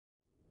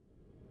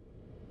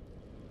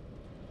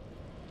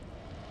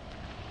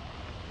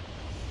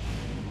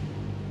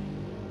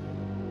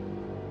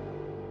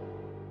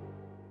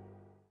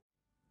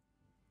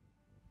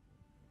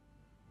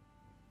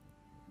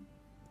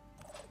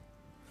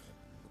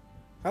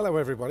Hello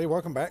everybody,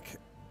 welcome back.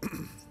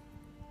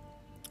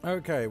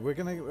 Okay, we're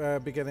going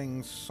to be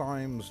getting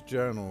Symes'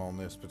 journal on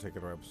this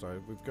particular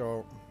episode. We've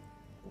got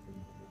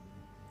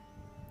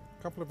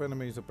a couple of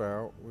enemies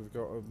about. We've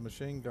got a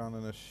machine gun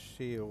and a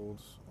shield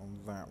on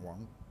that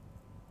one.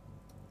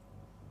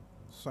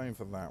 Same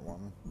for that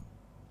one.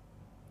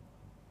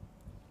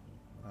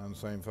 And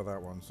same for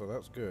that one, so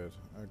that's good.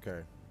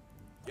 Okay.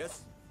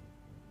 Yes.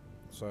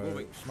 So,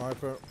 moving.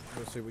 Sniper,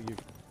 let's see what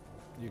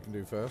you can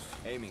do first.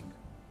 Aiming.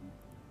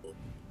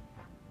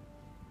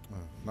 Oh,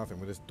 nothing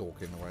with this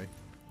dork in the way.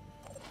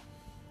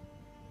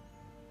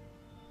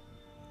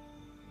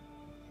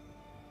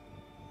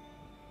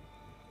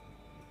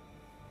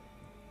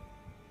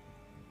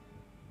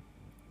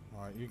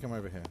 Alright, you come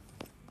over here.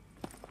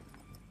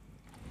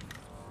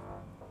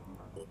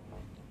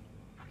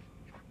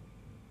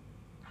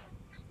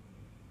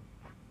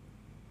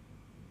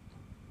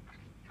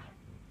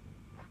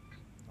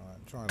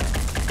 Alright, try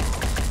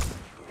that.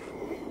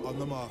 On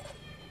the mark.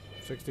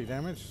 60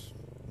 damage?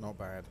 Not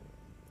bad.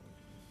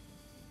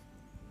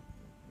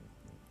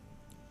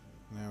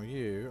 Now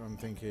you, I'm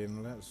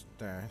thinking, let's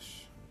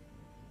dash.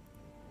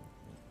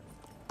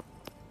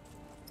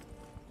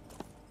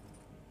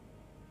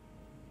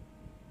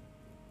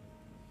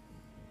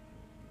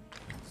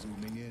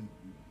 Zooming in.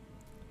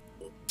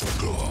 Good.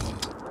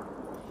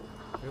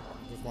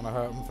 Just want to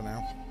hurt him for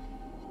now.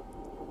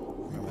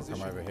 Then we'll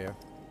come over here.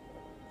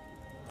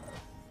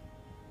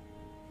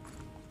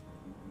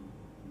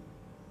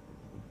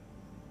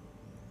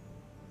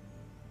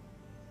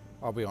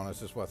 I'll be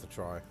honest, it's worth a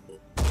try.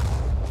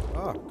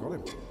 Ah, got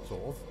him,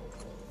 sort of.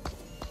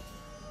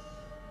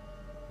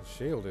 The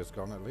shield is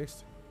gone at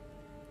least.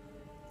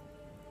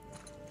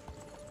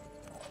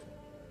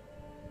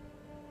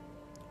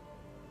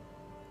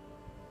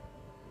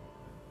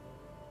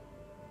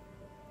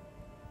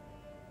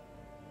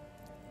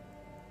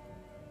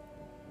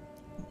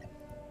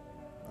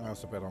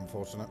 That's a bit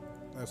unfortunate.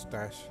 Let's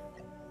dash.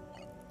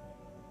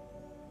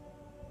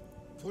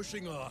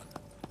 Pushing on.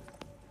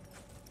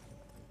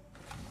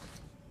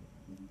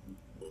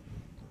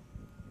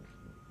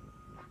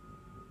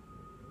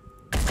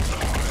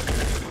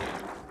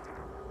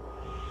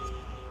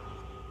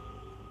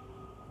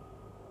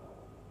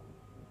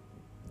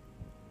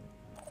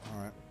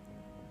 Alright.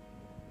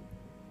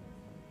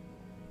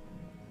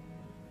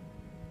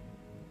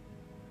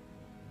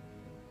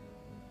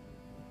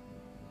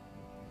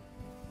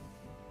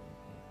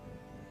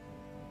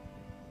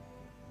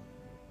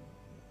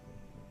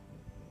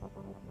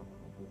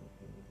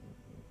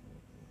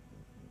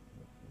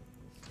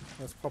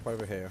 Let's pop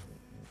over here.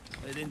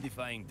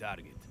 Identifying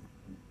target.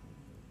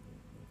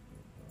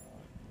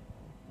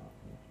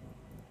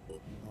 Oh,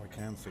 I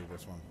can see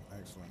this one.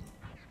 Excellent.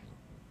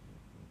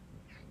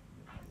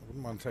 I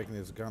wouldn't mind taking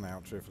his gun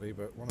out, truthfully,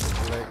 but one of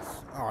his legs...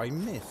 Oh, he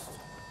missed!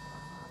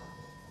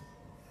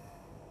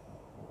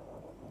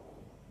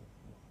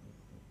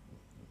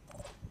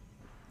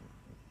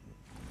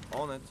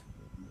 On it.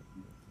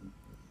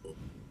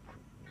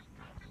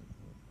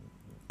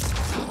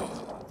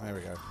 There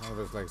we go. One of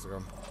his legs are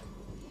gone.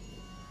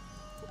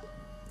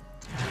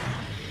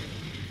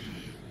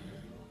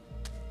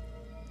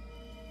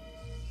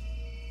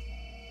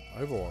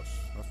 Overwatch.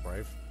 That's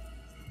brave.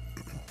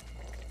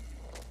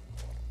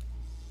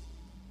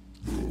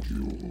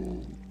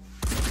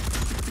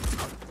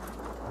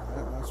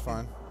 Yeah, that's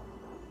fine.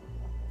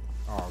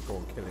 Oh, go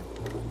on, kill him.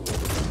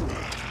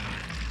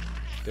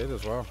 Did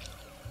as well.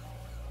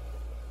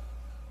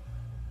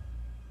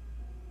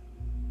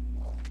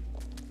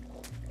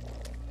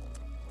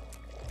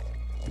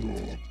 I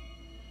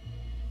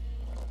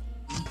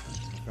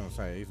was gonna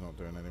say he's not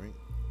doing anything.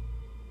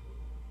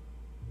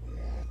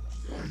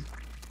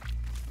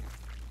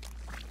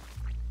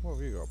 What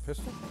have you got? A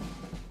pistol?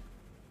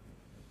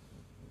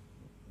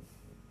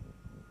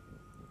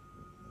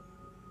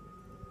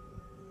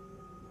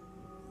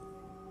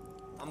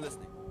 I'm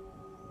listening.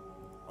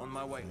 On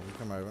my way. Yeah, you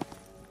come over.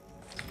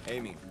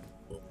 Aiming.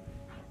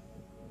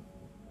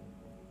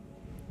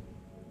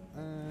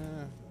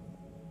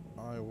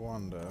 I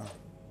wonder.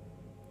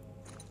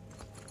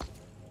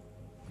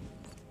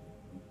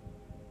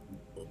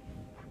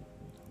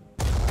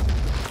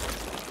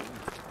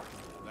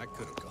 That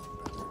could have gone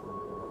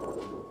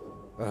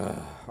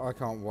better. I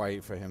can't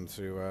wait for him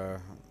to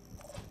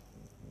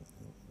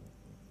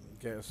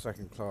get a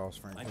second class,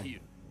 frankly. I'm here.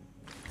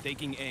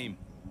 Taking aim.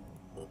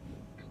 Oh,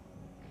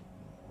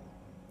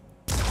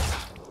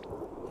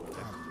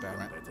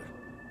 damn it. Better.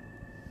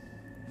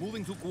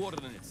 Moving to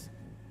coordinates.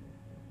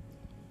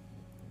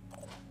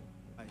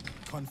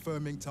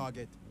 Confirming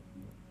target.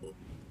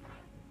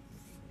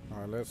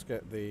 Alright, let's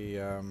get the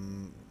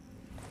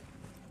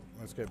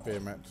let's get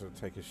Beermet to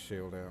take his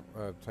shield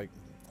out. Take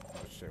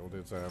his shield,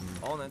 his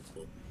On it.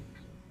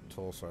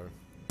 torso.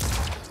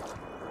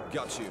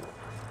 Got you.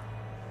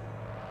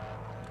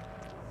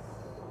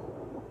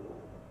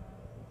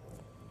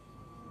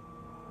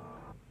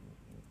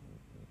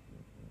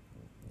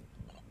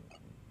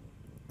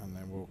 And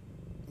then we'll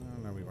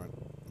no we won't.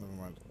 Never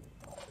mind.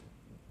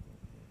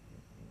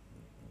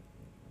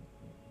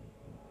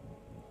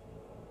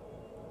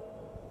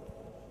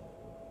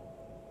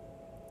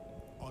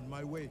 On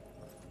my way.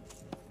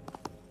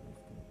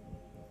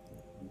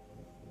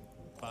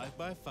 5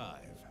 by 5.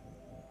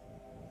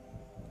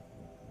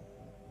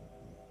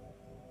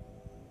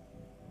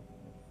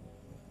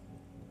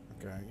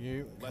 Okay,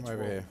 you come Let's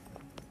over roll. here.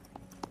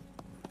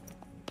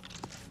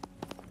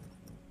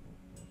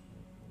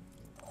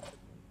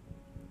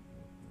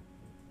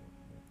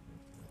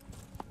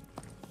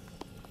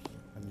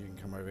 And you can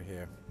come over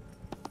here.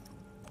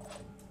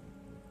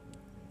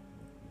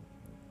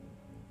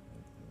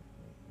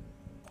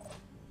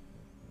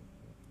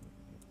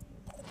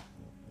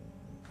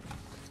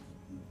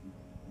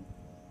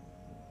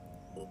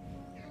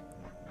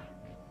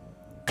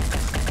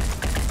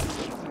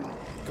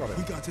 Got it.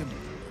 We got him.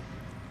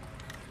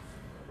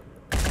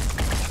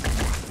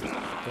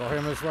 Got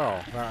him as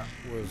well. That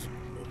was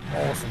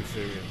awesome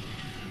shooting.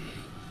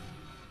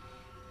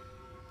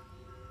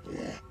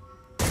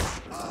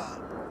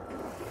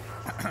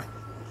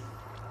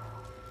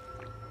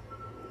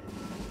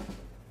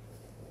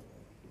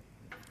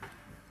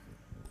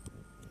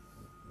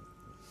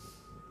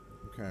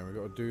 Okay, we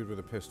got a dude with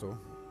a pistol.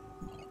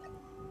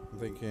 I'm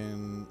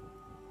thinking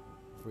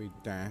if we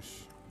dash.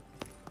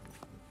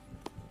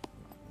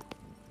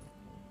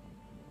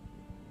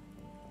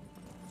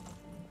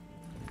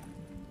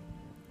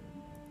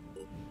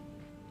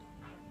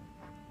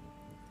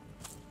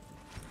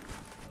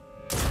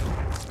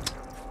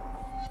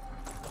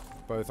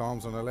 Both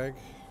arms on a leg.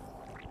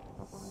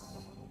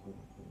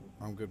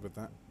 I'm good with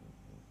that.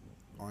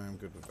 I am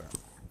good with that.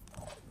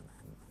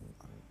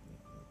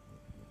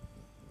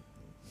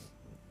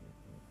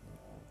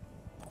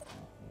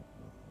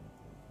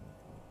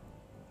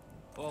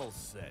 All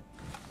set.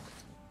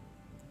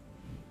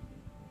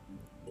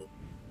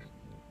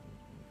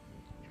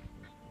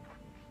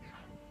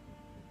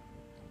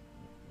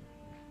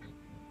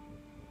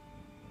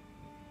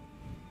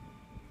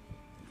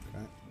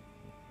 Okay.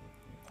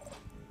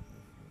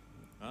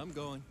 I'm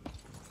going.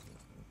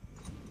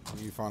 Are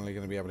you finally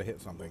going to be able to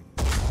hit something?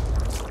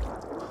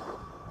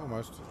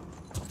 Almost.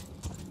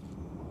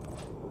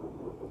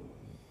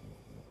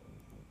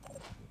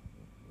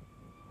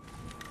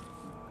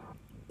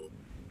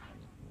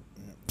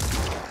 Yep.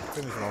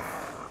 Finish him off.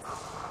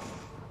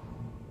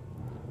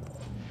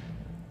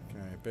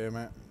 Okay, bear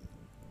mat.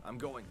 I'm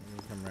going.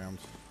 You come round.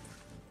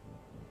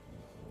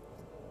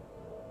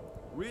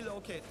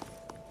 Relocate.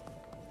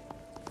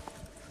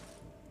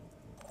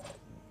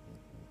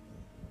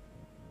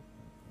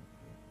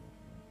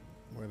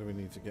 Where do we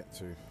need to get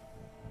to?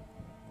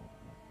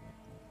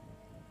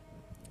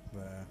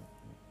 There.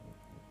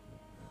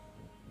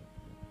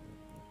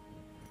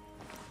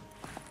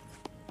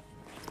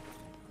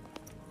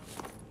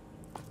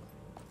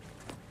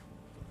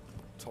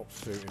 Top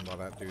shooting by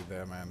that dude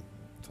there, man.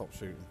 Top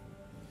shooting.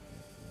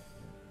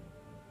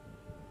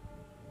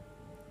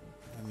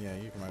 And yeah,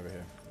 you come over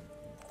here.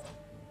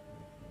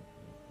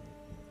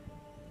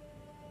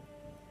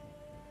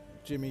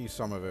 Jimmy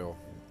Somerville.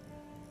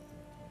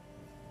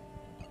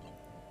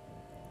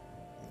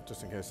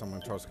 Just in case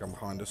someone tries to come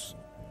behind us.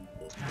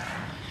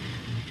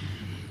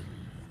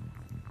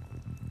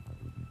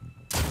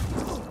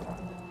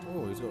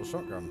 Oh, he's got a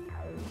shotgun.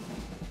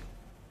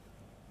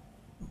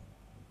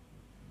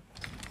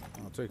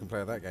 Oh, two can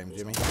play that game,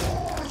 Jimmy.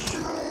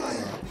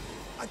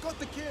 I got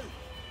the kill.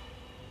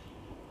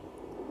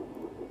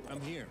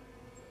 I'm here.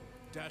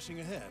 Dashing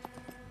ahead.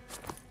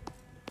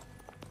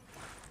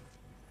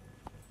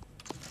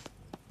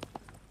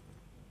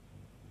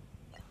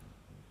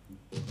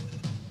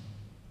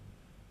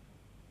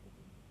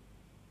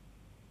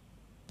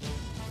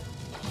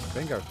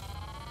 Bingo.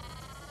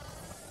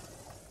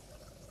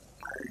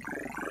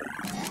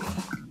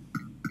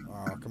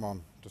 Oh, come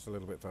on. Just a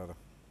little bit further.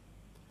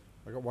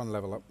 I got one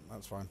level up.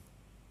 That's fine.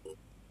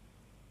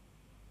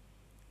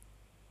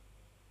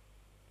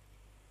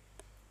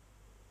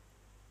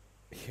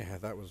 Yeah,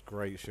 that was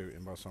great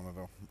shooting by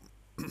Somerville.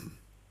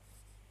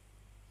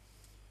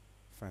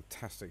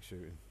 Fantastic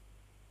shooting.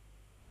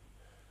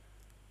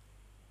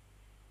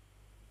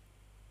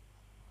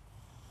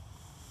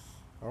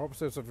 Our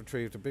operatives have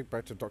retrieved a big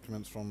batch of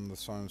documents from the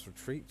Symes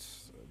retreat.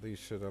 These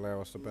should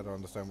allow us to better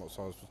understand what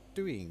Symes was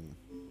doing.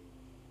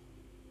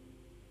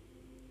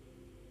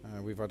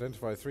 We've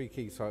identified 3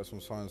 key sites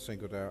from Symes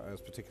singled out as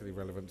particularly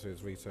relevant to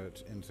his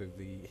research into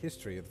the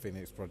history of the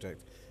Phoenix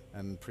Project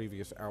and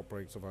previous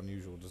outbreaks of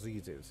unusual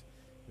diseases.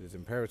 It is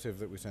imperative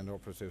that we send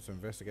operatives to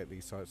investigate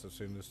these sites as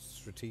soon as the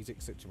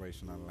strategic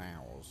situation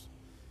allows.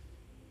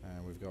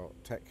 We've got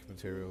tech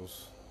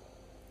materials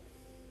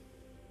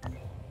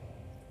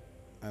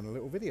and a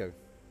little video.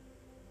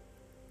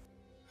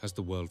 As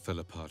the world fell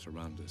apart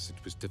around us,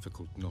 it was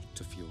difficult not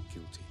to feel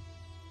guilty.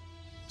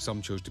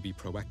 Some chose to be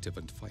proactive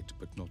and fight,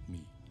 but not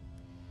me.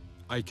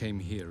 I came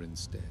here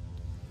instead.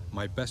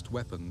 My best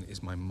weapon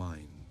is my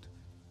mind,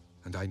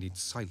 and I need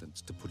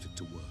silence to put it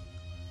to work.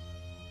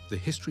 The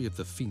history of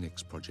the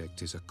Phoenix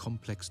Project is a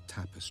complex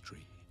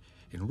tapestry.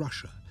 In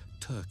Russia,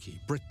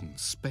 Turkey, Britain,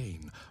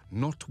 Spain,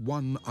 not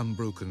one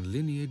unbroken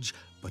lineage,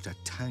 but a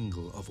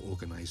tangle of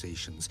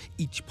organizations,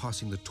 each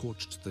passing the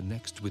torch to the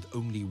next with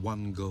only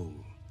one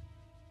goal: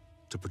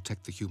 to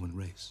protect the human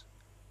race.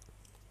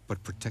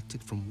 But protect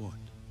it from what?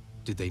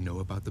 Did they know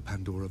about the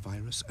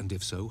Pandoravirus, and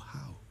if so,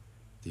 how?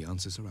 The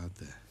answers are out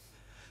there.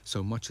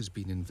 So much has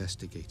been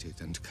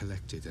investigated and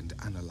collected and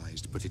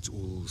analyzed, but it's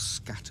all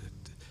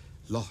scattered,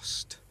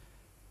 lost.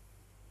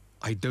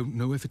 I don't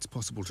know if it's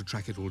possible to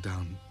track it all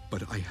down,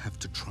 but I have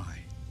to try.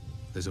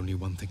 There's only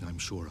one thing I'm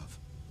sure of.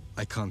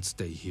 I can't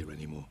stay here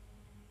anymore.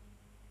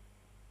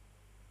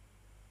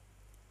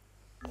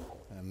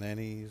 And then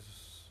he's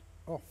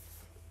off.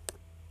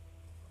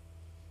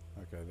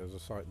 Okay, there's a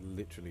site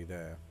literally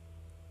there.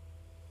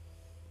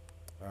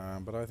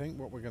 But I think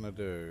what we're going to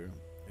do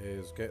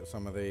is get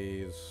some of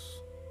these.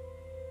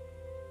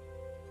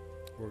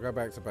 We'll go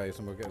back to base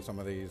and we'll get some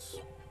of these.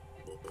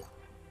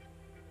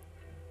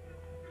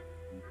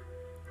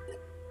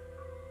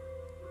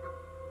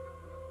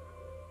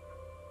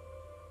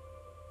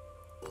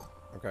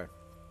 Okay.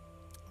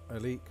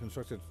 Elite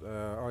constructed.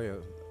 Oh yeah,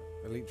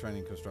 elite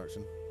training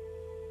construction.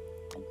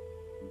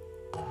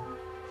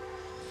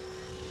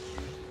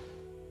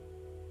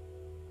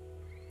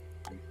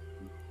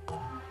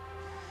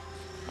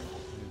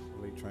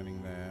 Elite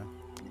training there.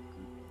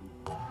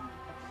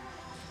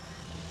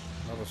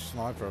 Another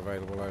sniper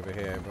available over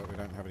here, but we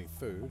don't have any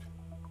food.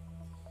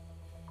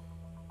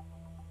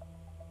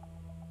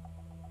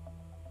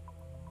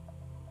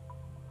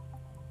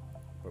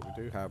 But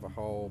we do have a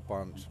whole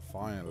bunch,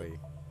 finally.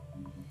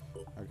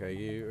 Okay,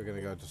 you are going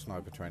to go to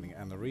sniper training,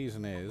 and the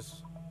reason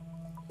is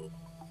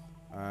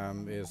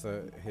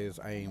that his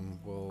aim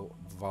will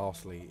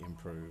vastly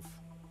improve.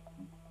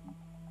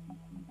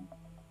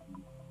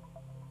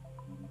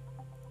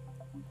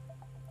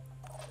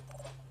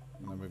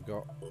 And then we've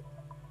got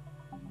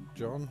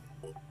John.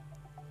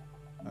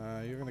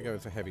 You're going to go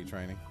into heavy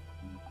training.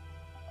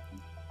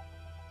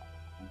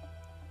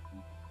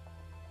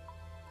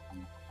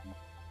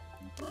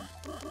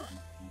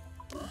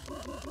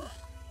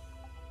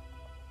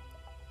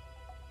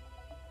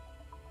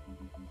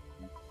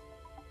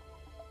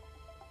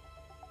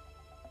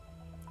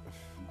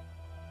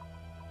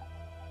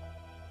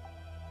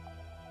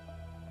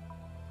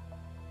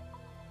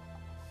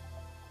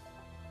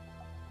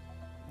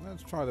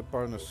 Let's try the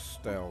bonus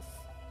stealth.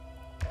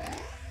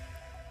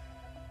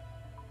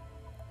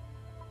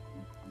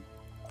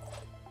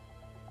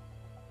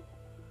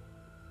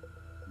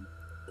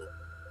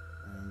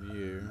 And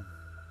you.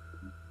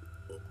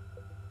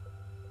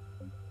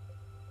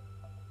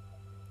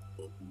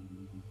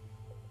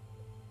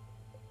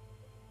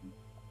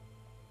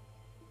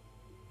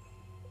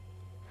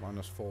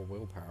 -4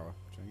 willpower.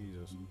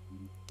 Jesus.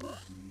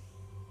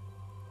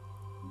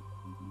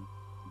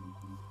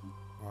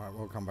 Alright,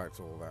 we'll come back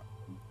to all that.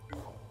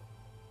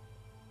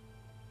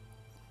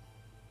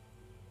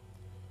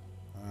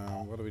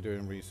 What are we doing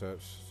in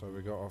research? So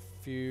we got a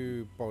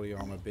few body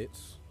armor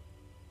bits.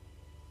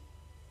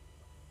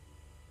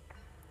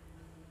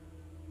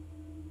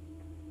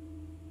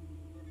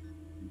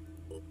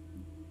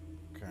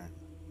 Okay.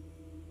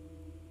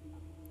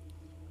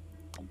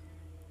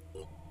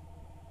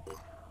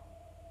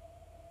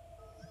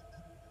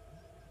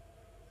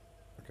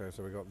 Okay,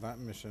 so we got that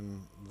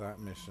mission,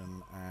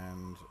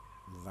 and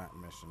that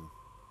mission.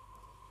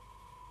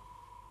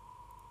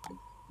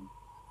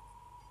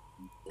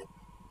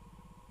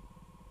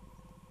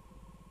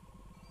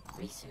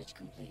 Research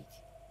complete.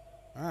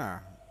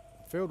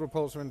 Field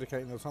reports are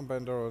indicating that some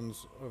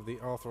Pandorans of the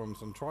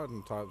Arthrons and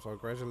Trident types are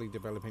gradually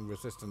developing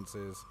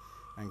resistances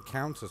and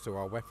counters to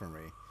our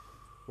weaponry.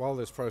 While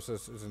this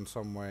process is in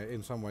some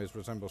ways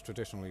resembles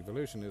traditional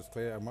evolution, it is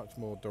clear a much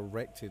more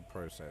directed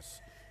process.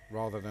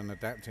 Rather than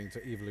adapting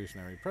to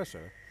evolutionary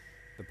pressure,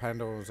 the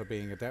Pandorans are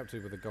being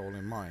adapted with a goal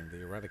in mind,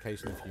 the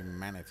eradication of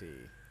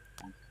humanity.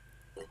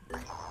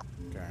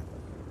 Okay.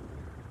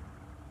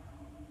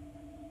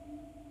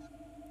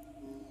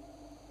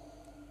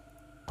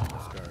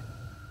 Let's go.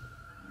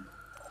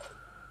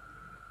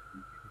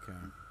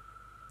 Okay.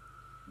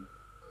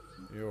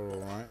 You're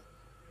alright.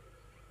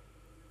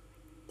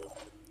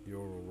 You're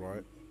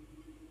alright.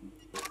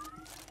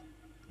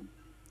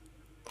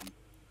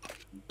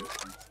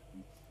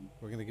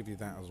 We're going to give you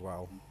that as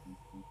well.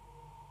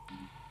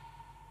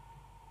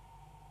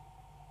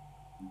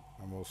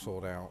 And we'll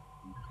sort out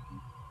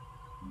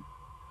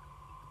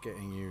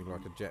getting you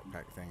like a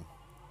jetpack thing.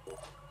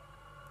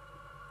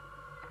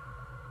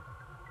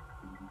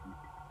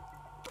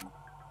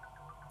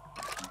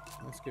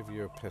 Let's give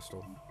you a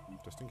pistol,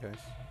 just in case.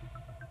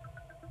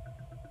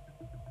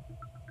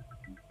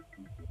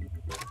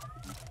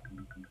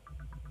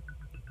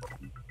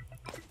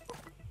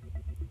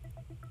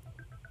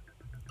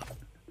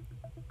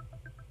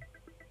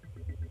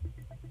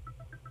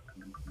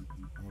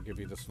 And we'll give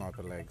you the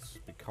sniper legs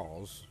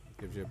because it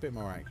gives you a bit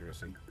more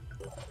accuracy.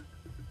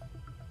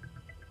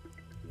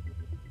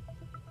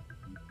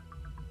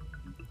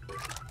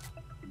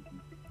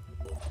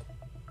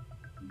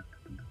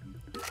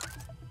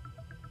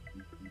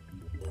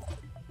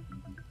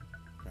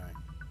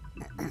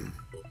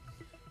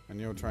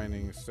 Your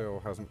training still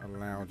hasn't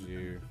allowed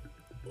you.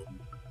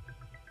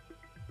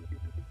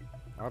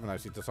 I haven't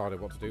actually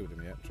decided what to do with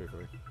him yet,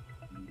 truthfully.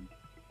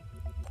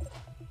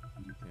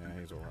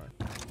 he's alright.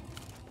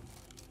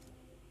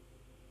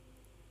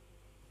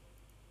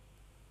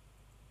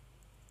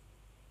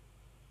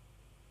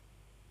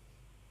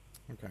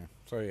 Okay,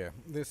 so yeah,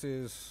 this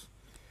is...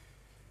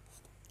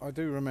 I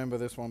do remember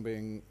this one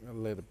being a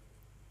little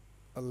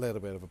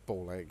bit of a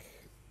ball ache.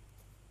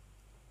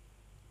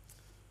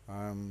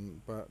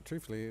 But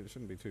truthfully, it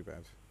shouldn't be too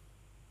bad.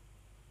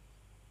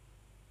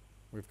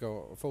 We've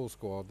got a full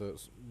squad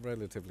that's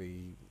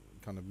relatively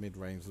kind of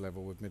mid-range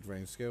level with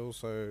mid-range skills,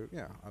 so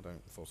yeah, I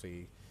don't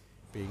foresee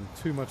being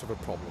too much of a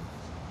problem.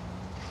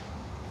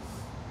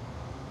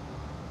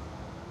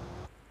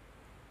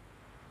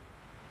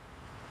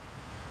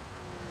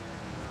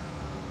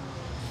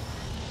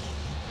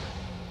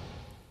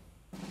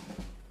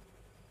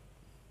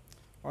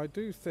 I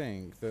do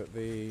think that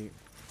the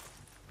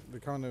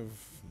kind of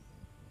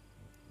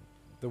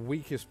the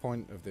weakest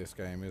point of this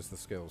game is the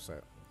skill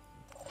set,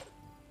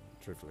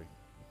 truthfully.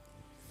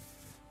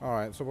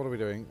 Alright, so what are we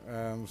doing?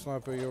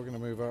 Sniper, you're going to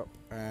move up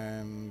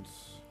and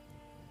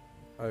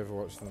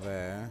Overwatch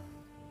there.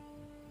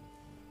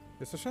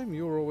 It's a shame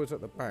you're always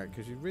at the back,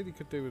 because you really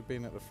could do with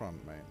being at the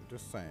front, mate.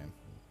 Just saying.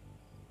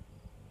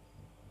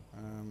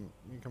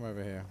 You come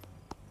over here.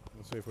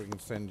 Let's see if we can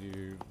send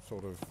you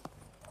sort of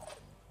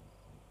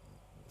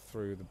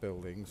through the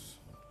buildings.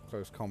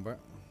 Close combat.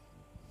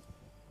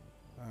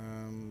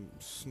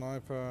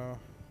 Sniper.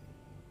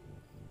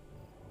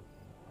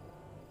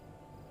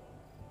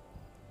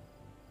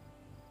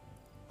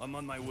 I'm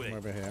on my way. Come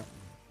over here.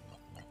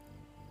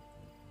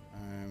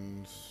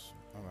 And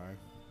I don't know.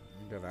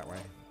 You can go that way.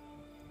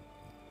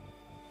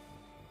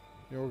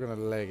 You're gonna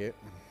leg it.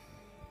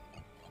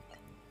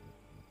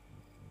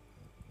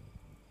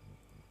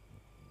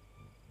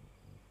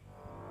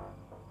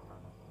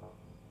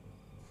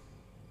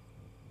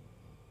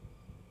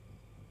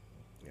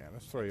 Yeah,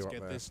 let's throw you up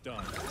there. Let's get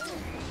this done.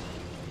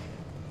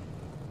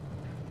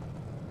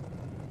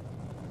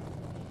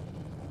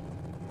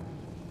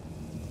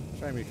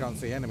 Shame you can't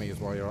see enemies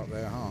while you're up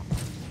there, huh?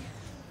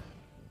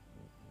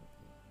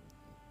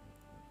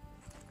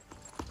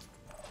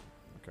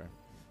 Okay,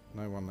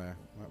 no one there.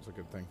 That's a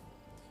good thing.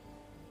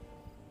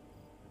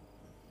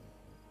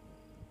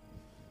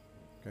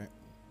 Okay,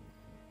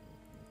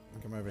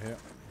 come over here.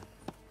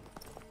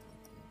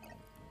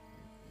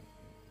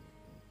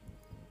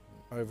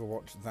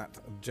 Overwatch that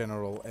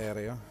general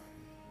area.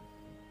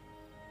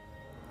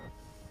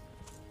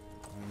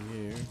 And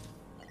you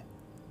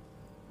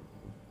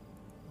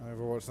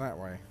Overwatch that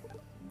way.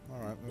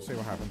 Alright, let's see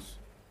what happens.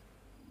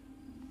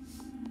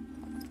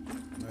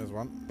 There's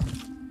one.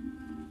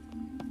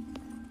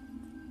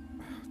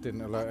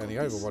 Didn't alert any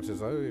Overwatches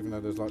though, even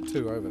though there's like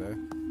 2 over there.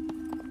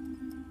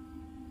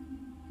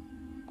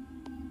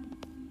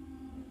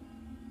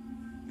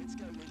 Let's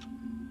go, Lee.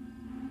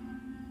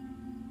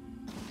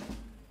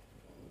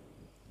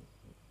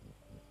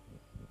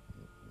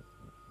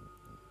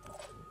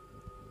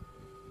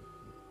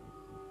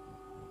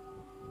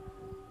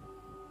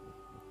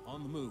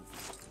 On the move.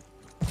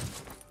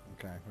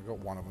 Okay, we've got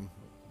one of them.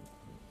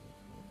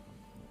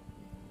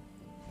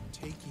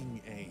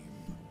 Taking aim.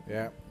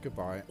 Yeah,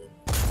 goodbye.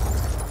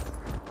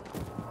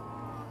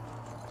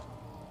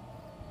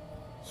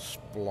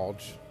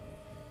 Splodge.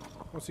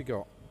 What's he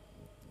got?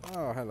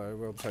 Oh, hello,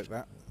 we'll take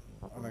that.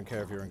 I don't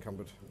care if you're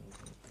encumbered.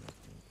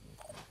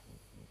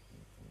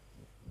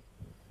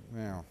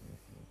 Now,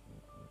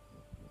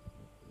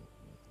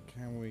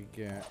 can we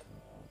get...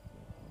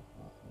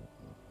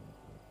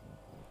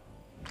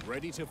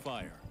 Ready to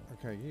fire.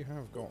 Okay, you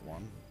have got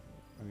one,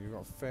 and you've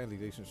got a fairly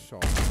decent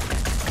shot.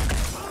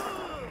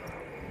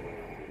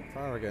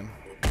 Fire again.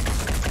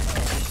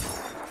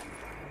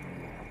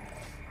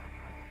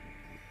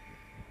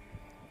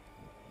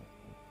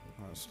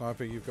 Right,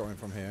 sniper, you've got him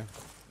from here.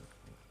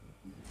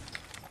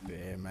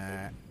 There,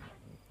 Matt.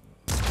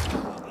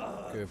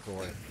 Good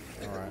boy.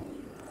 Alright.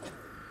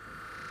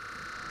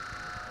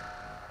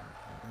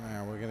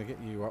 Now, we're going to get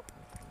you up.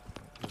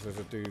 Because there's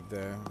a dude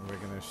there, and we're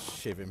going to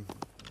shiv him.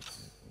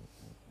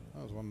 Oh,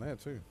 there's one there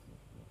too.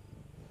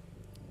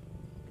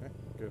 Okay,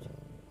 good.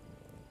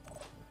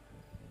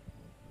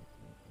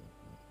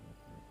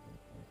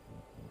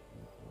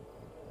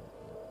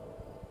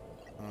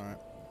 Alright,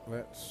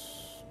 let's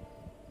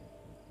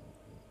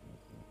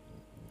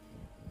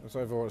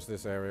overwatch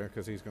this area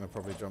because he's going to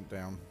probably jump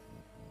down.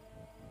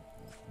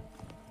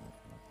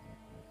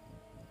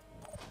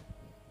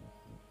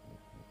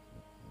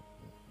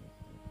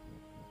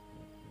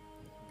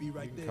 Be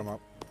right You can there. come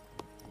up.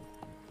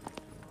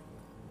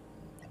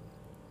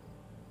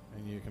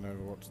 And you can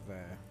overwatch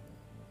there.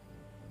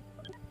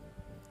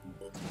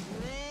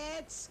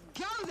 Let's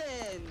go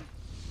then!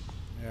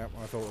 Yeah,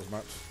 I thought as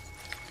much.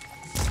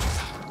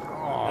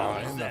 Oh,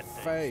 in the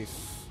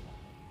face.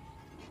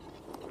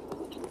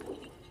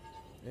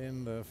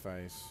 In the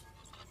face.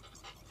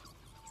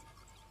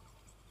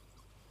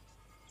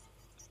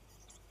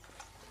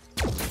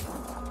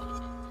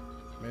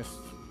 Missed.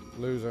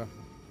 Loser.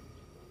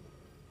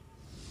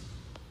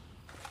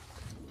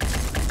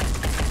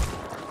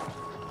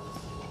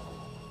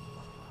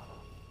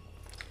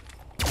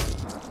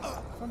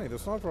 Funny, the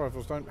sniper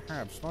rifles don't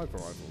have sniper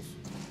rifles.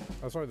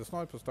 Oh, sorry, the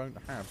snipers don't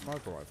have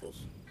sniper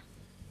rifles.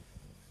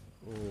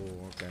 Oh,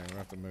 okay, we'll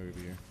have to move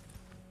you.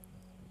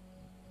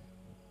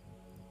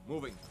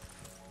 Moving.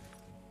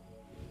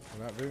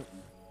 Will that do?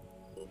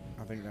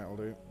 I think that'll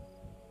do.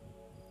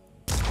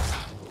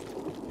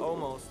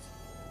 Almost.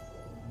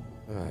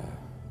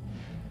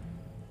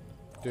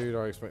 Dude,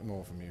 I expect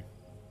more from you.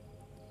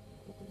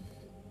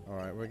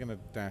 Alright, we're gonna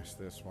dash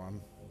this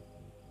one.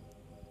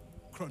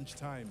 Crunch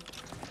time.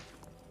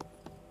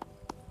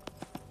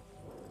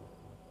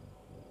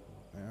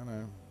 Yeah, I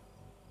know.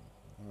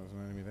 Oh, there's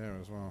an enemy there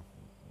as well.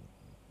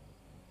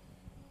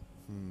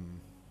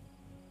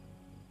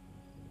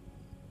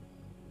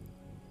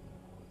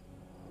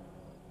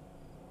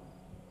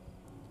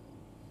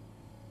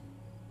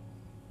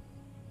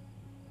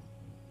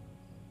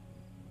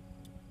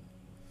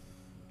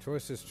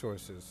 Choices,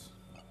 choices.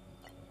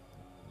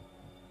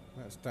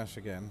 Let's dash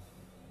again.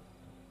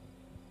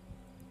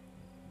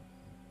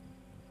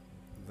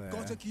 There.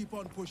 Gotta keep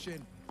on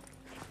pushing.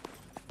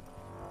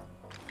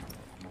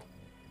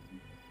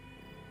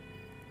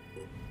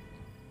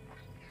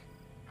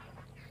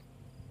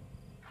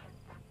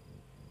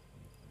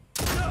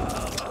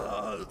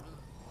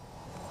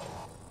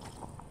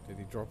 Did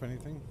he drop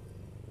anything?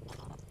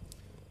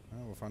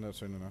 Oh, we'll find out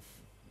soon enough.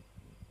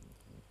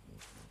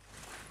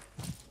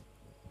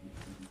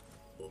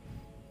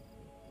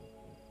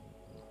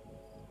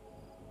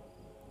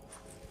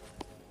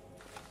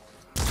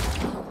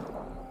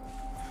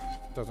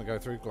 Doesn't go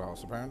through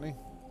glass, apparently.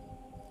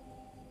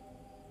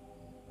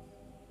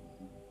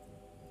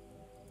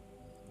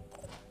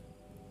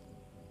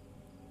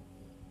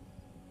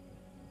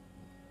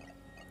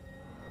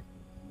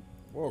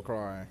 War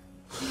cry.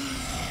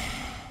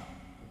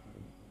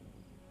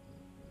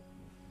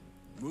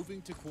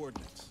 Moving to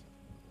coordinates.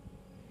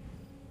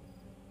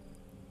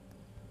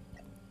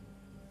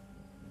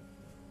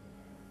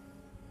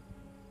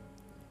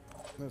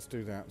 Let's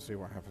do that and see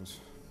what happens.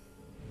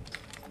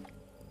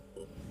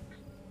 Oh,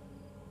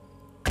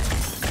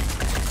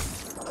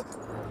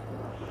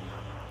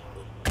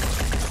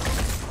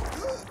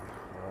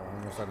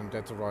 almost had him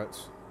dead to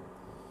rights.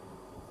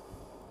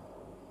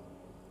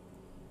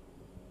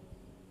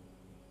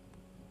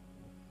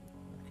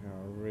 Okay, I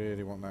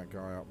really want that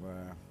guy up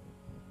there.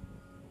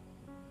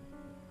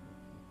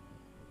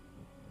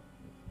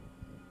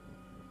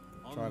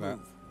 On Try the that.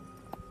 move.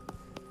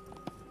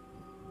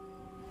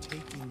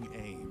 Taking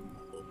aim.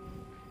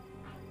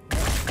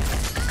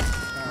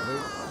 That'll do.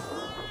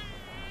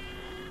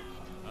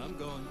 I'm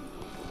going.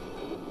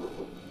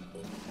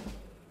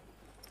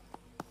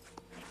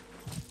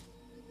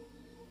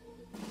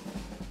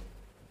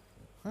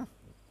 Huh.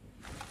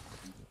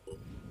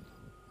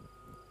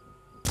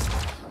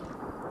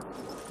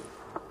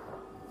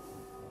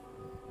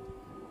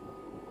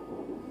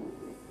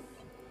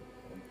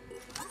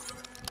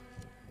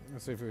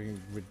 Let's see if we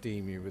can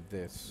redeem you with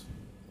this.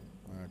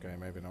 Okay,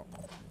 maybe not.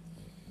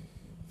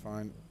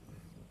 Fine.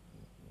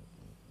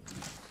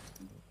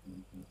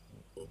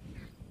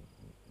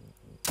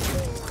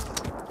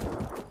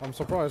 I'm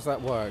surprised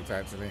that worked,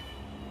 actually.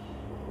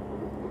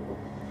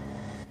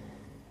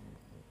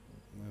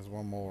 There's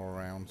one more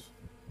around.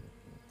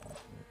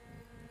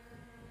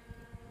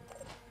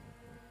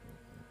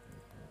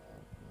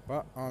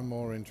 But I'm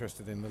more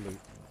interested in the loot.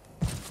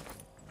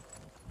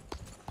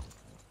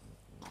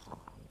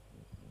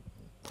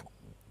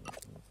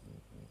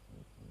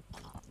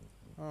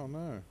 Oh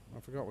no, I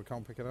forgot we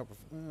can't pick it up.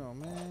 Oh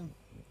man.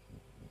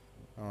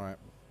 Alright.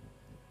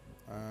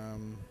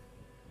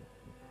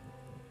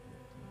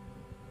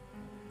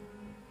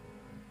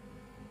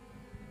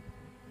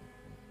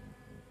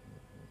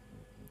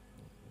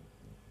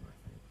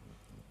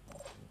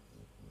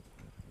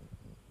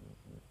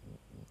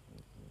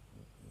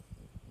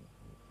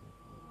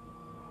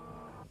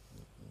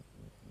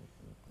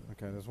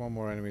 Okay, there's one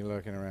more enemy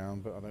lurking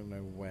around, but I don't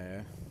know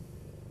where.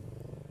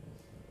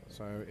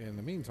 So in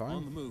the meantime,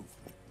 On the move.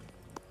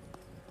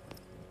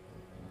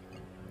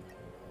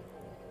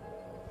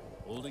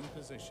 Holding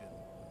position.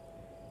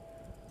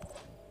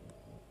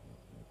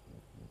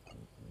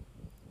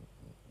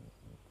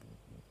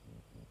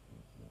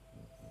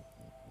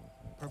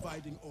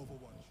 Providing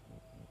overwatch.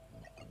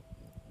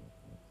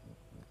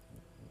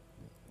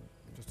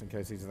 just in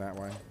case he's that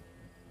way.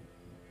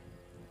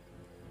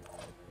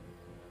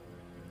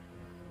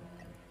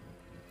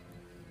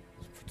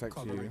 Let's protect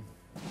Covering. you.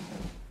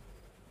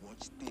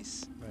 Watch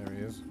this. There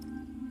he is.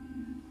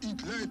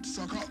 Enclaves,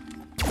 sucker.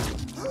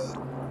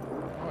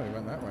 Oh, he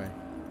went that way.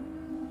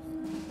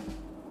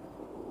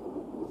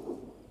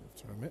 Have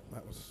to admit,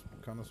 that was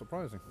kind of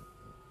surprising.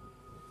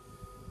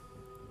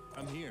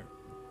 I'm here.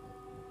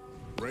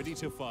 Ready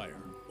to fire.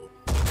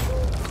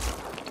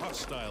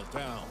 Hostile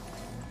down.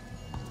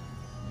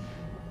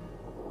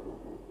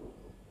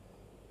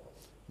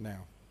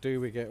 Now,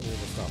 do we get all the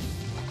stuff?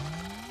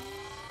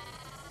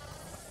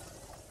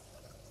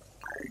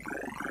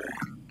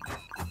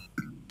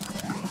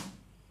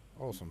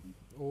 Awesome.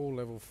 All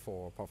level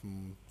 4, apart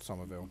from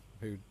Somerville,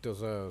 who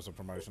deserves a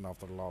promotion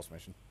after the last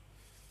mission.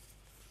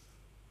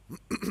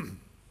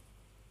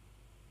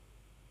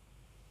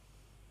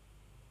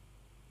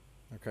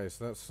 Okay,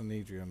 so that's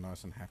Synedrion,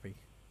 nice and happy.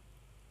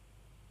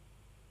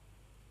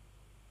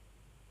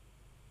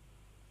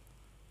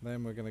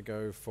 Then we're going to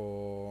go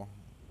for...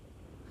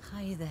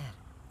 Hi there.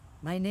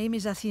 My name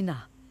is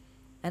Athena,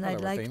 and Hello,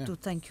 I'd like Athena. to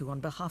thank you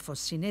on behalf of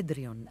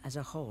Synedrion as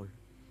a whole.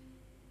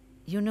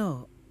 You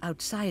know,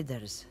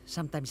 outsiders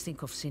sometimes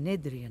think of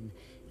Synedrion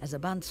as a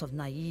bunch of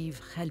naive,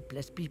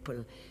 helpless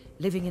people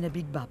living in a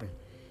big bubble.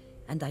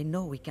 And I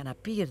know we can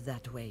appear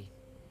that way.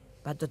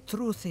 But the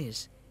truth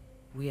is,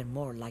 we're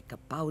more like a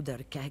powder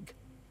keg.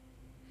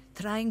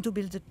 Trying to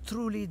build a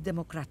truly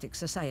democratic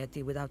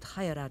society without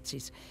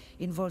hierarchies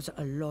involves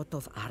a lot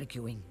of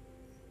arguing.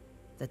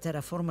 The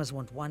terraformers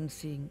want one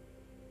thing,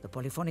 the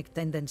polyphonic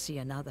tendency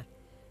another.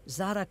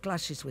 Zara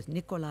clashes with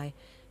Nikolai,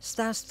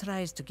 Stas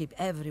tries to keep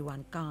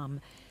everyone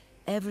calm.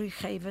 Every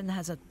haven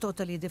has a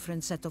totally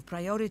different set of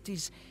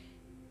priorities,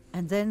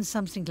 and then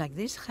something like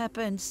this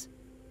happens.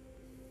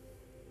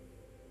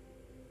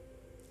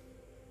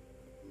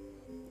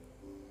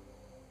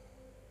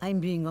 I'm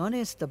being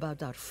honest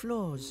about our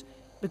flaws,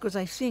 because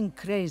I think,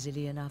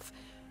 crazily enough,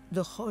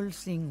 the whole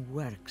thing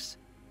works.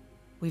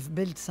 We've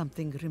built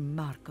something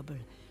remarkable,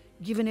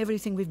 given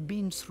everything we've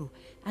been through,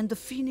 and the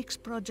Phoenix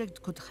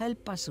Project could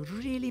help us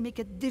really make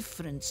a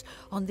difference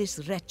on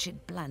this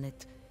wretched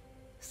planet.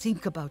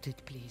 Think about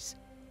it, please.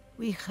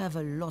 We have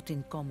a lot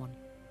in common,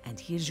 and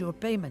here's your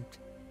payment.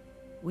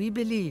 We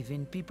believe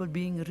in people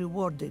being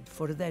rewarded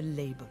for their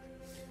labor.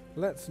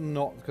 Let's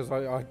not, because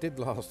I did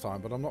last time,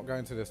 but I'm not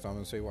going to this time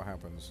and see what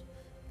happens.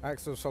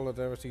 Acts of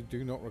solidarity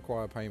do not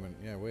require payment.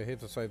 Yeah, we're here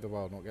to save the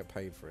world, not get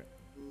paid for it.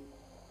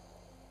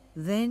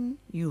 Then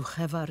you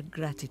have our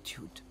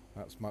gratitude.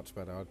 That's much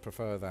better. I'd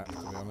prefer that, to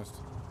be honest.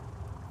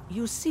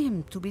 You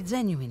seem to be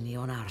genuinely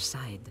on our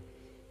side,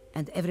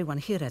 and everyone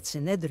here at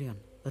Synedrion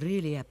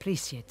really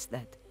appreciates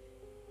that.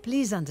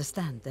 Please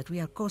understand that we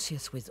are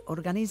cautious with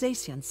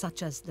organizations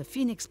such as the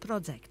Phoenix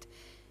Project,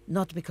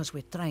 not because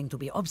we're trying to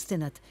be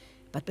obstinate,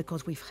 but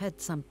because we've had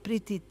some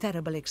pretty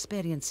terrible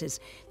experiences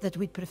that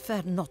we'd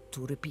prefer not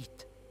to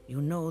repeat.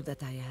 You know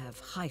that I have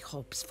high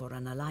hopes for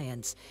an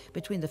alliance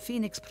between the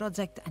Phoenix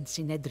Project and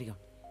Synedrion.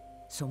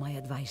 So my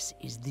advice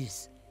is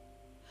this.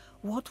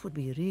 What would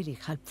be really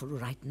helpful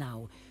right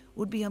now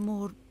would be a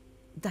more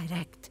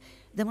direct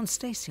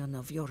demonstration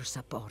of your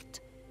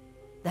support.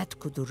 That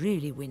could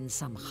really win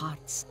some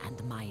hearts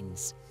and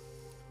minds.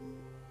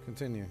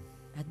 Continue.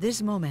 At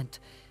this moment,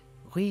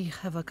 we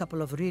have a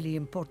couple of really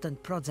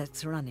important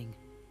projects running.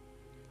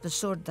 The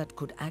sort that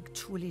could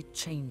actually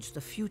change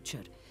the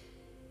future,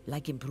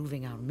 like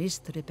improving our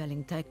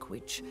mist-repelling tech,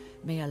 which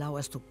may allow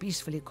us to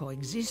peacefully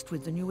coexist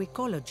with the new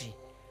ecology,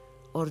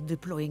 or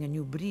deploying a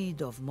new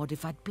breed of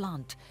modified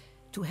plant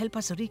to help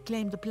us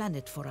reclaim the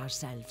planet for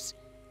ourselves.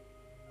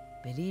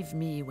 Believe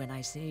me when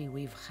I say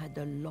we've had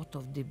a lot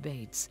of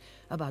debates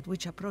about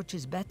which approach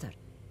is better,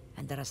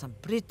 and there are some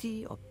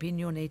pretty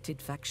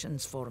opinionated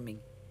factions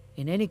forming.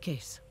 In any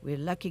case, we're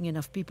lacking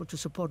enough people to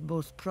support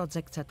both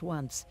projects at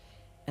once,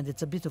 and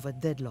it's a bit of a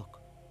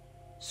deadlock.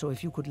 So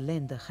if you could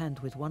lend a hand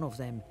with one of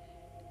them,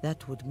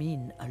 that would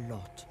mean a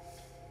lot.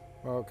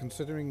 Well,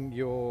 considering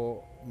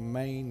your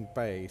main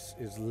base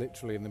is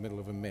literally in the middle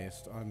of a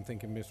mist, I'm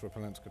thinking mist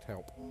repellents could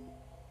help.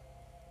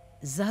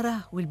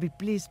 Zara will be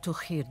pleased to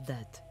hear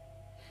that.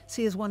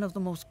 She is one of the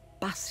most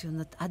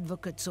passionate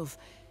advocates of,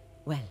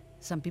 well,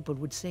 some people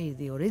would say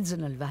the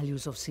original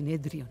values of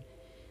Synedrion.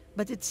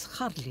 But it's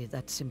hardly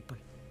that simple.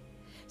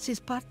 She's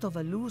part of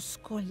a loose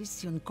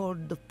coalition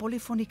called the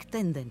Polyphonic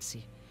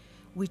Tendency,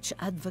 which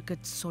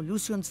advocates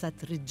solutions that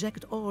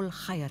reject all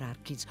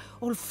hierarchies,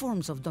 all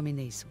forms of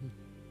domination.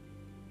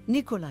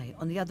 Nikolai,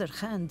 on the other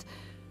hand...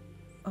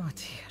 Oh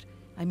dear,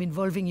 I'm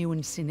involving you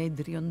in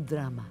Synedrion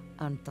drama,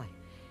 aren't I?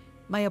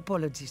 My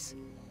apologies.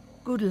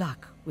 Good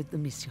luck with the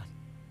mission.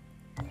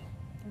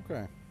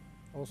 Okay,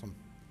 awesome.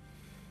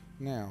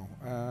 Now,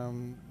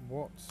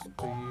 what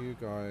do you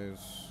guys...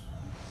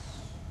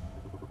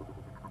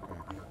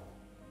 Okay.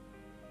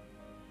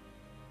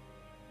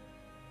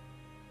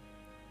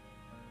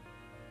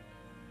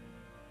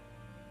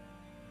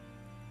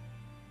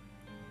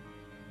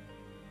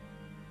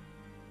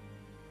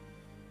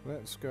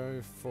 Let's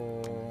go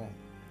for...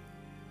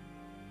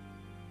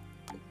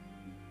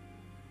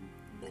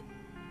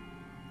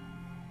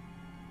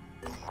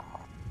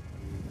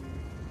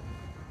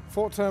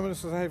 Fort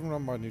Terminus is a haven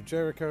run by New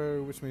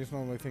Jericho, which means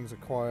normally things are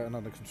quiet and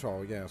under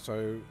control. Yeah,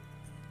 so...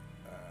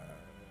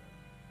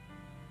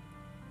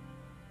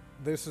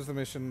 this is the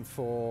mission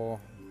for...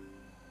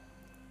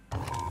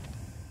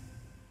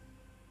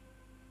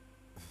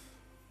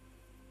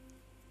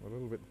 we're a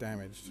little bit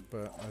damaged,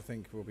 but I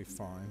think we'll be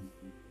fine.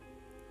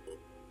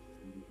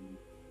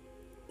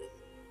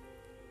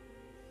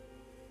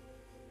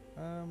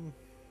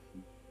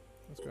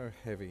 Let's go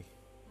heavy.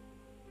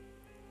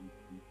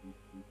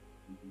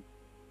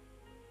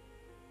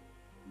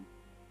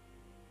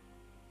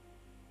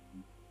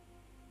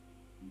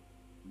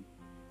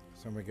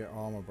 So we get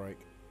armor break.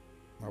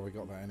 Well, we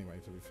got that anyway,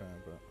 to be fair,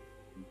 but...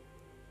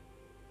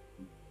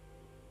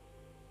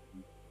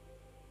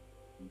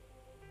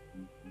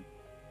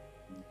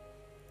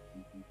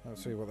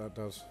 Let's see what that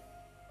does.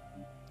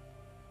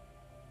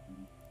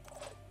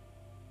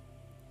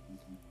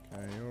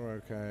 Okay, you're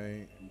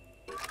okay.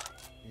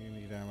 You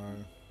need ammo.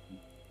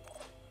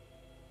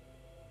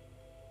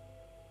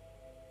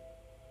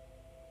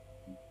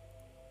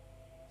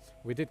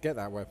 We did get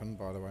that weapon,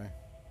 by the way.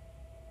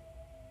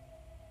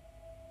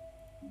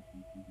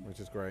 Which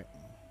is great.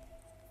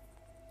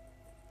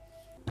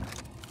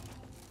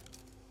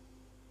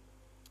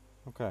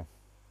 Okay.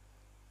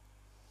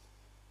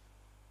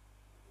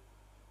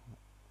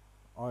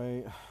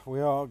 We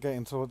are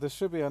getting toward, this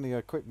should be only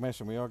a quick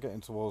mission, we are getting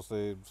towards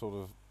the sort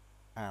of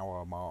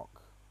hour mark.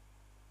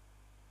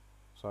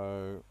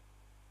 So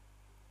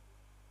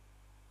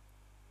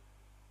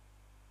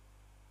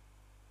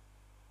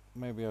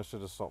maybe I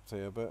should have stopped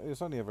here, but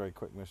it's only a very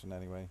quick mission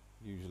anyway,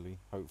 usually,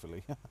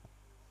 hopefully.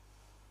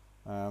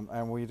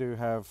 And we do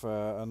have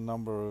a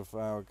number of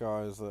our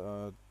guys that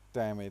are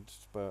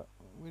damaged, but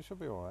we should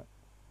be alright.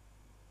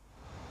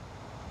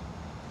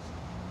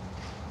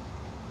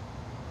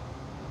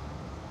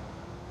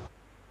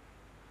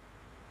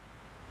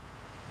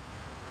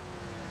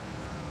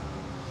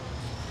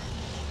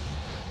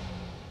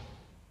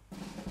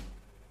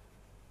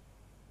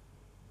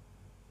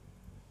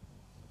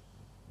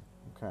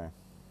 Okay.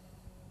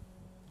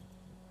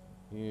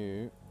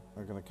 You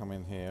are going to come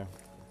in here.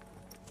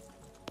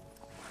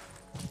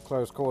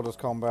 Close quarters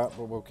combat,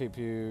 but we'll keep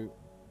you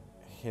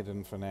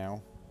hidden for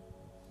now.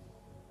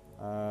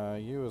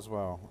 You as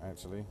well,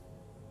 actually.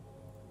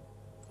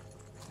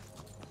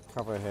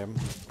 Cover him,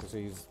 because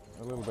he's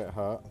a little bit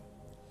hurt.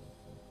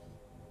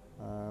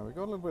 We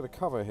got a little bit of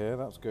cover here,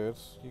 that's good.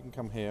 You can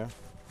come here.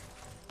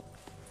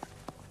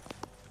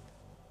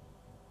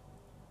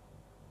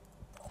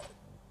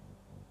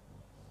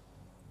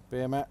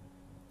 Beer Matt,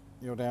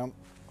 you're down.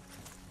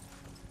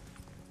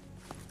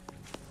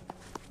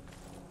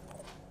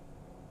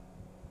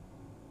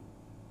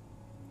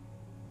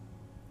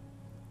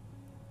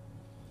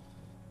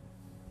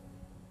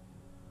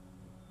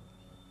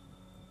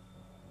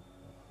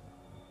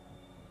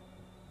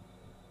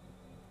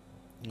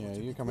 Yeah,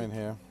 you come in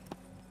here.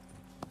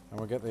 And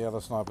we'll get the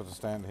other sniper to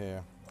stand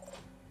here.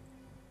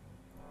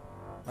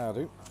 That'll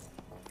do.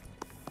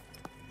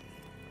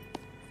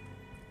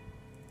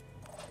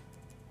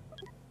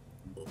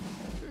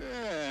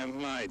 Yeah,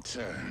 my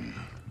turn.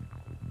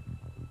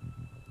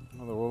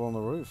 Oh, they're all on the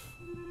roof.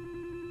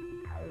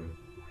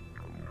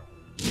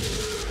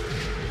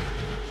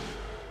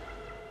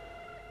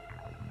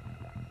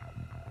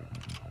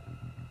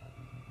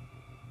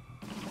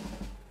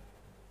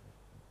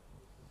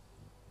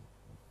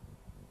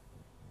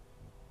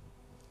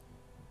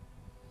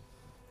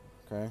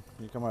 Okay,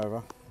 you come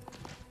over.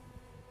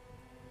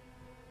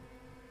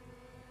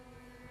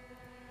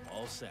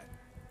 All set.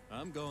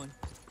 I'm going.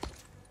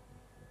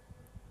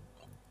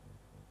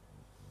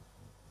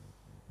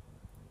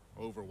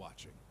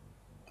 Overwatching.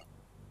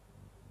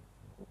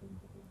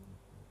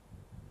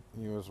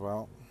 You as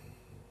well.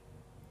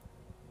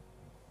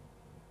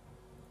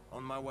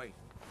 On my way.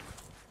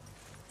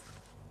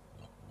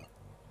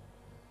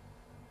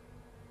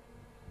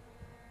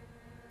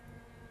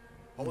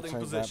 Holding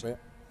Take position. that bit.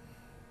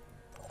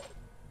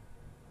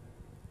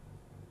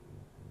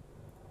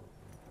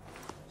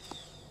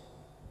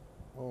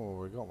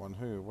 Oh, we got one.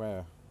 Who?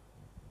 Where?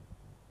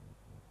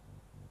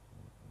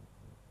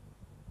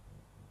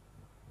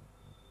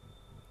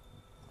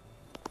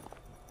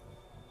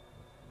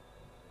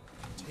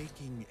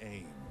 Taking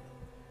aim.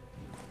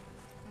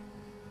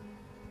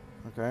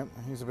 Okay,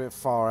 he's a bit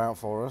far out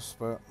for us,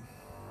 but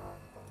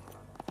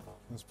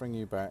let's bring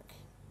you back.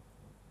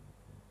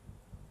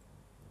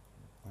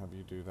 Have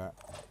you do that.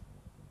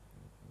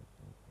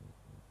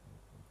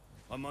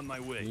 I'm on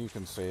my way. You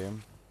can see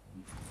him.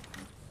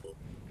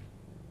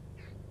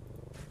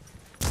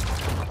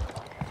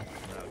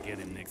 I'll get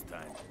him next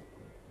time.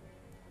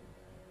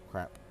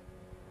 Crap.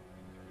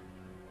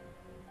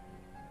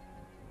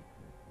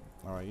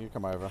 Alright, you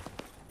come over.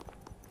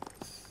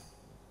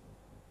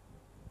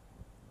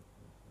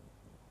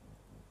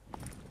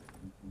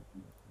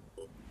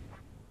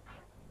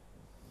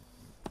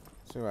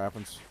 See what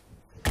happens.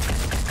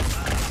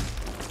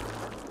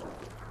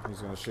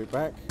 He's going to shoot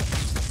back.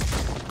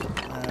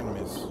 And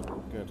miss.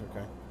 Good,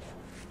 okay.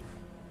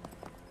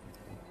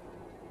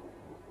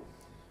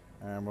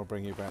 And we'll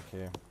bring you back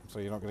here. So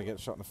you're not going to get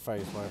shot in the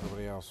face by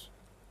everybody else.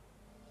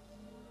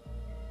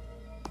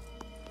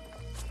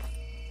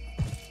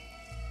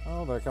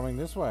 Oh, they're coming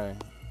this way.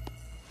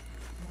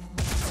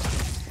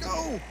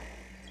 Go!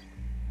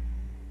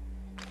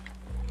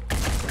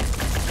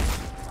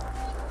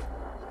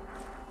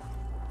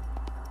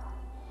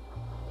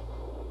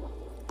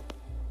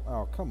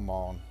 Oh, come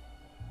on.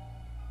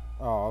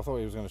 Oh, I thought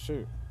he was going to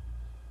shoot.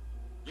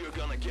 You're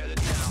gonna get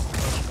it now.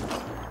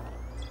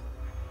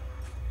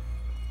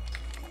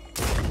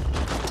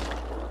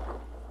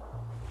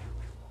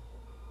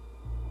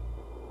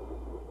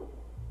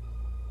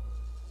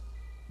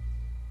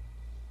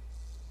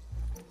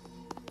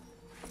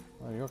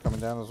 Oh, you're coming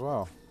down as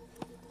well.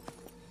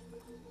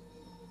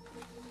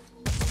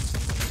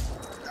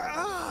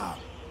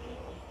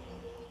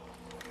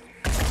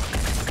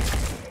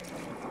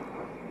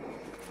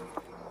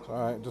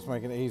 Alright, just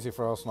making it easy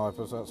for our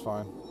snipers, that's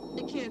fine.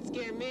 You can't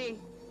scare me.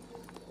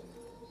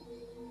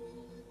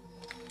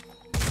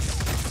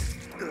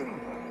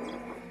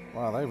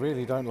 Wow, they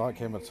really don't like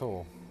him at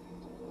all.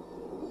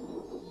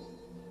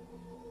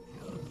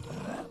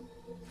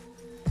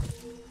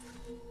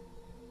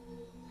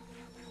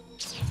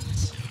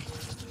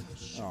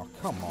 Oh,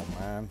 come on,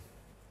 man.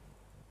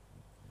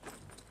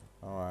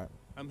 Alright.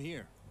 I'm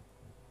here.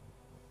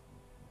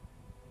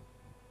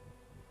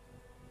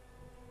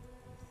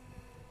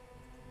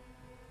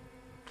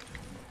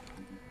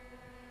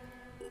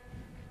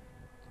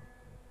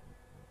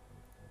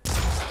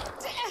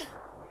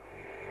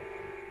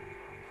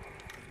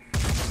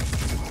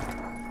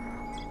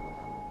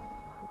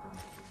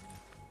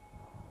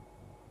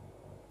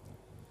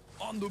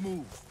 On the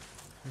move.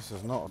 This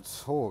is not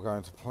at all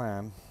going to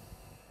plan.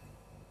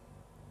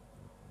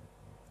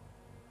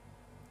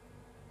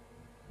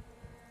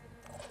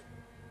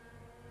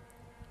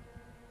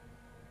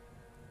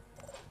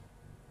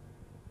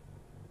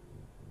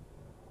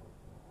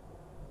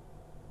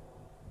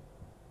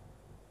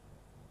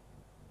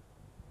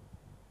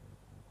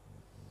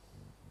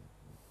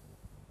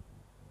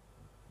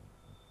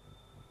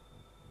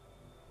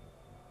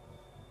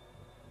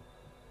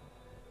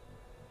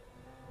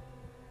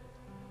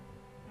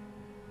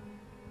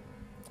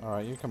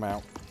 Alright, you come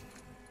out.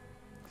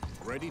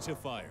 Ready to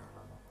fire.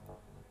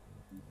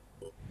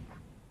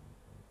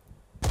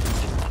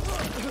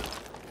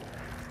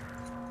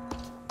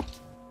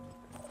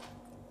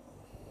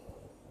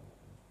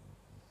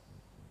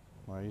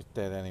 Well, he's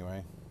dead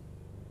anyway.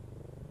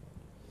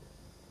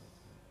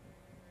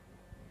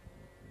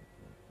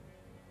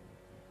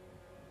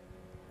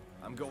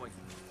 I'm going.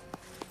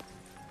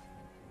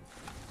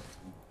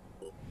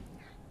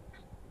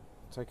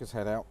 Take his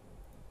head out.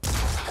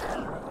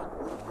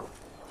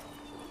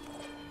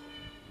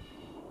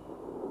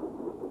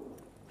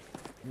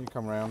 You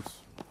come round.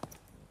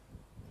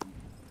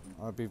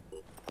 I'd be...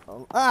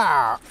 Oh,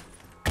 ah!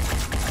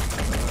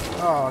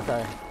 Oh,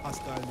 okay.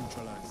 Hostile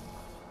neutralized.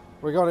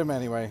 We got him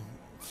anyway.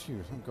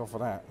 Phew, thank God for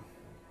that.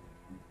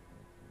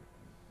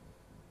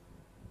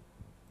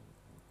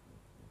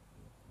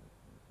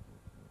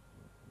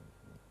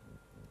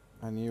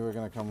 And you were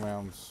going to come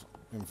round.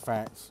 In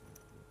fact,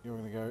 you were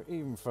going to go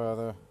even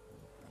further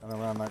and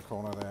around that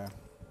corner there.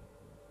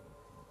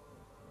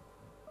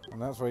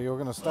 And that's where you're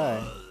going to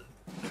stay.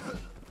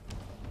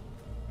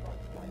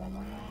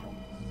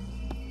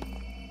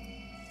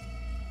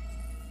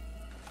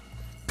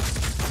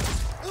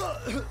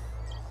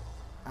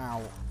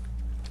 Ow.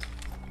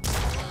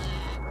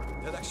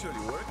 That actually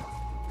worked.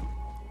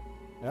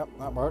 Yep,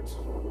 that worked.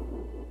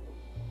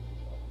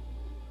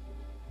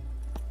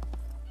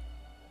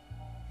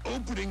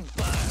 Opening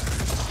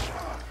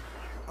fire.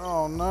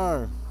 Oh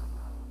no.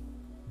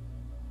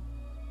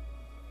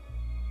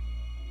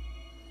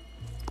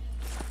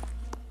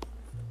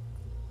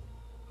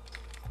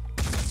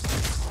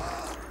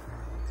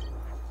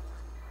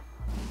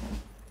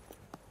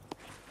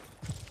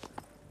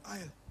 I'll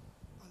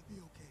be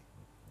okay.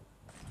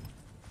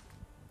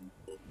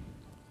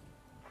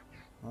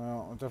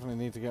 Well, I definitely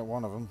need to get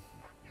one of them.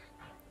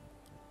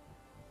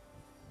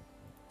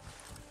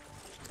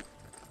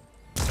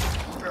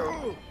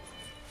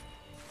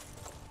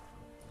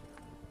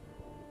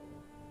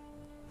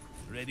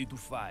 Ready to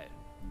fire.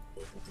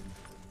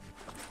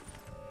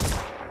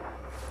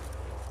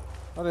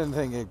 I didn't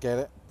think he'd get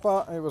it,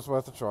 but it was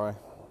worth a try.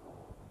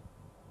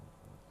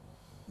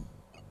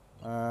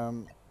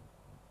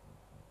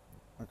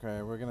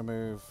 Okay, we're gonna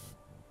move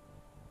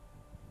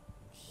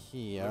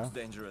here. Looks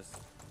dangerous.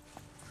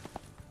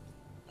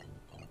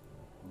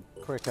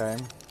 Quick aim.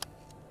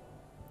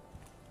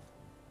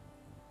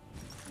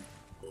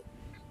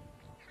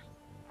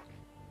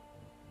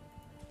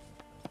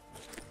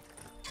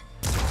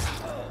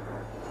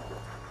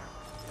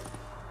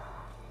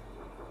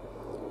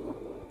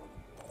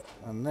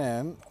 And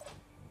then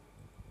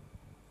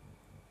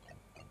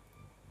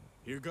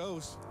Here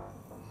goes.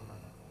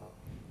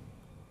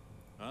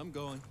 I'm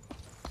going.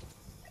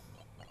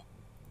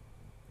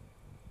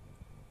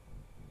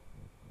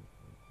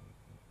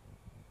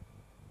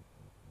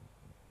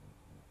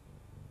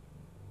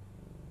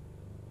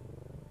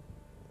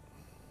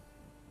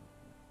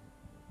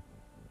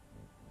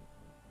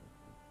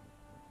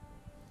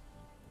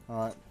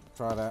 alright,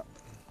 try that.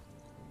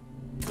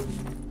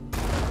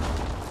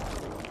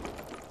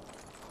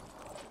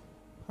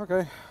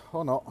 Okay,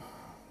 or not.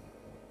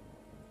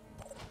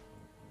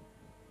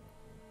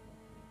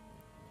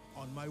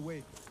 On my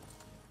way.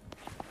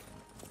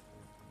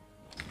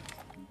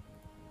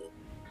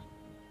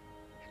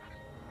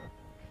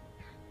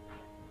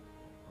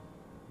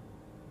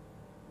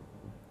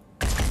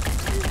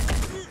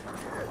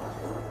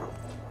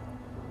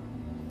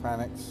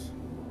 Panics.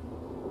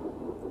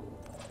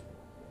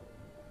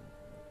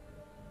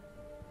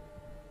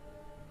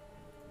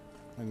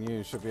 And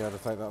you should be able to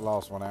take that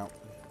last one out.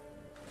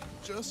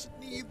 Just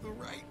need the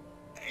right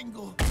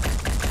angle.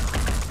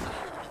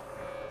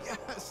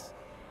 Yes!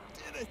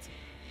 Did it!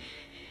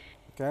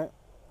 Okay.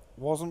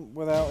 Wasn't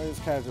without its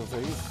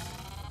casualties.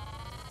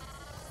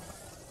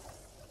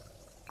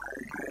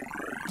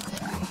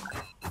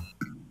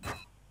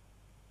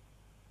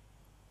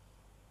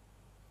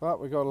 But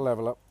we got to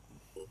level up.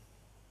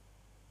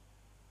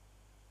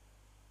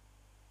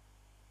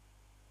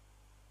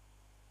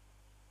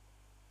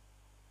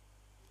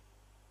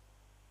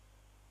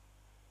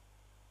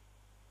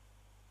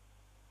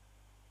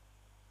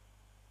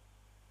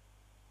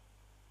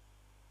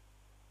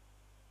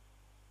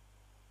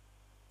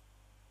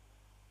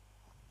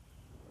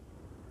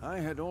 I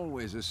had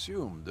always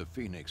assumed the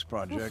Phoenix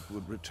Project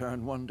would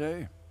return one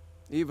day,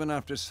 even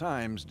after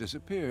Symes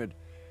disappeared.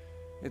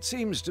 It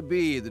seems to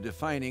be the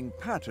defining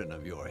pattern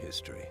of your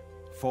history.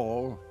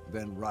 Fall,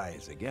 then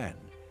rise again.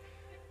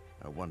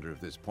 I wonder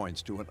if this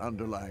points to an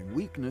underlying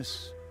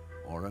weakness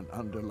or an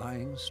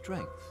underlying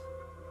strength.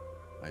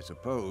 I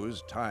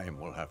suppose time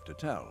will have to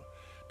tell.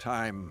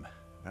 Time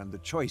and the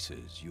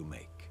choices you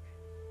make.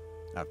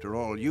 After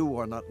all, you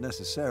are not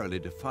necessarily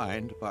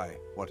defined by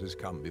what has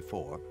come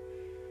before.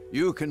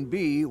 You can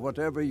be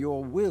whatever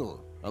your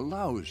will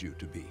allows you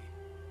to be.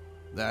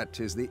 That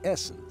is the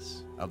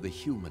essence of the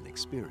human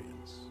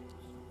experience.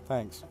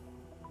 Thanks.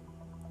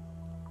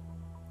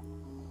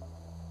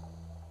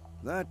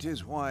 That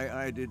is why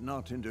I did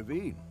not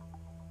intervene.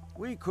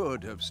 We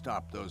could have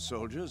stopped those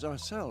soldiers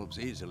ourselves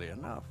easily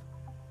enough.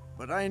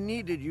 But I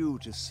needed you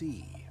to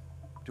see,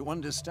 to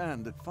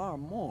understand that far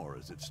more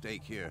is at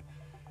stake here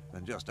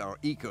than just our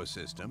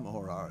ecosystem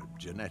or our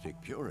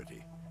genetic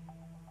purity.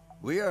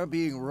 We are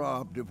being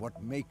robbed of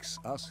what makes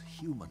us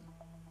human,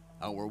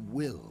 our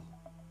will.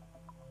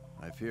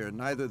 I fear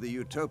neither the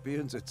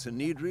utopians at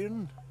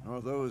Sanhedrin nor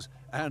those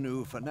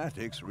Anu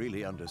fanatics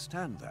really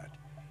understand that.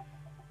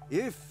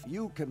 If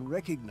you can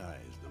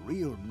recognize the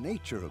real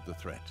nature of the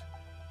threat,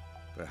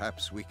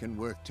 perhaps we can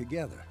work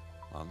together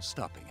on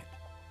stopping it.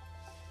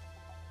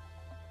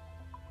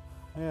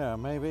 Yeah,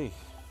 maybe.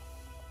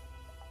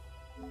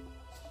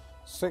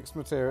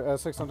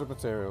 600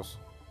 materials.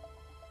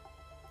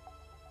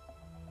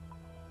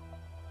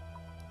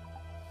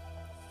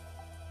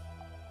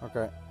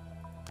 Okay.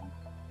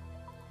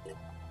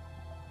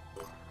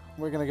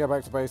 We're going to go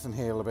back to base and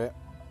heal a bit.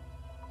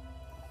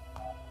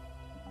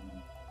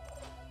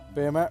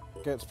 Beermat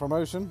gets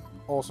promotion.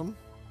 Awesome.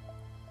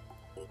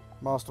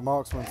 Master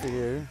Marksman for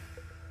you.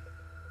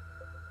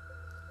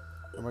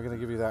 And we're going to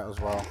give you that as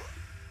well.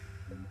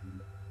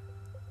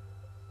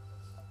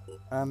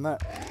 And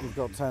that, you've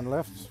got 10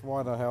 left.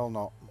 Why the hell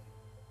not?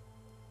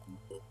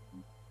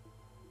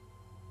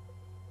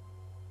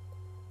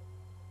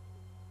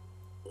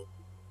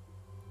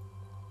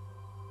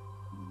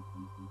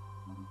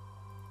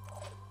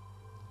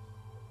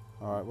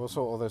 All right, we'll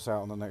sort all this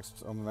out on the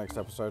next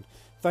episode.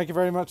 Thank you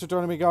very much for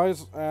joining me,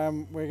 guys.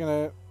 We're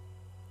gonna,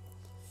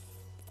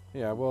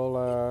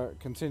 we'll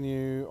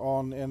continue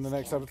on in the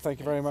next episode. Thank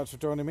you very much for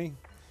joining me.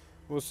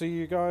 We'll see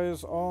you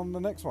guys on the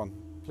next one.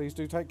 Please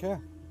do take care.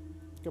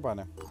 Goodbye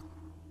now.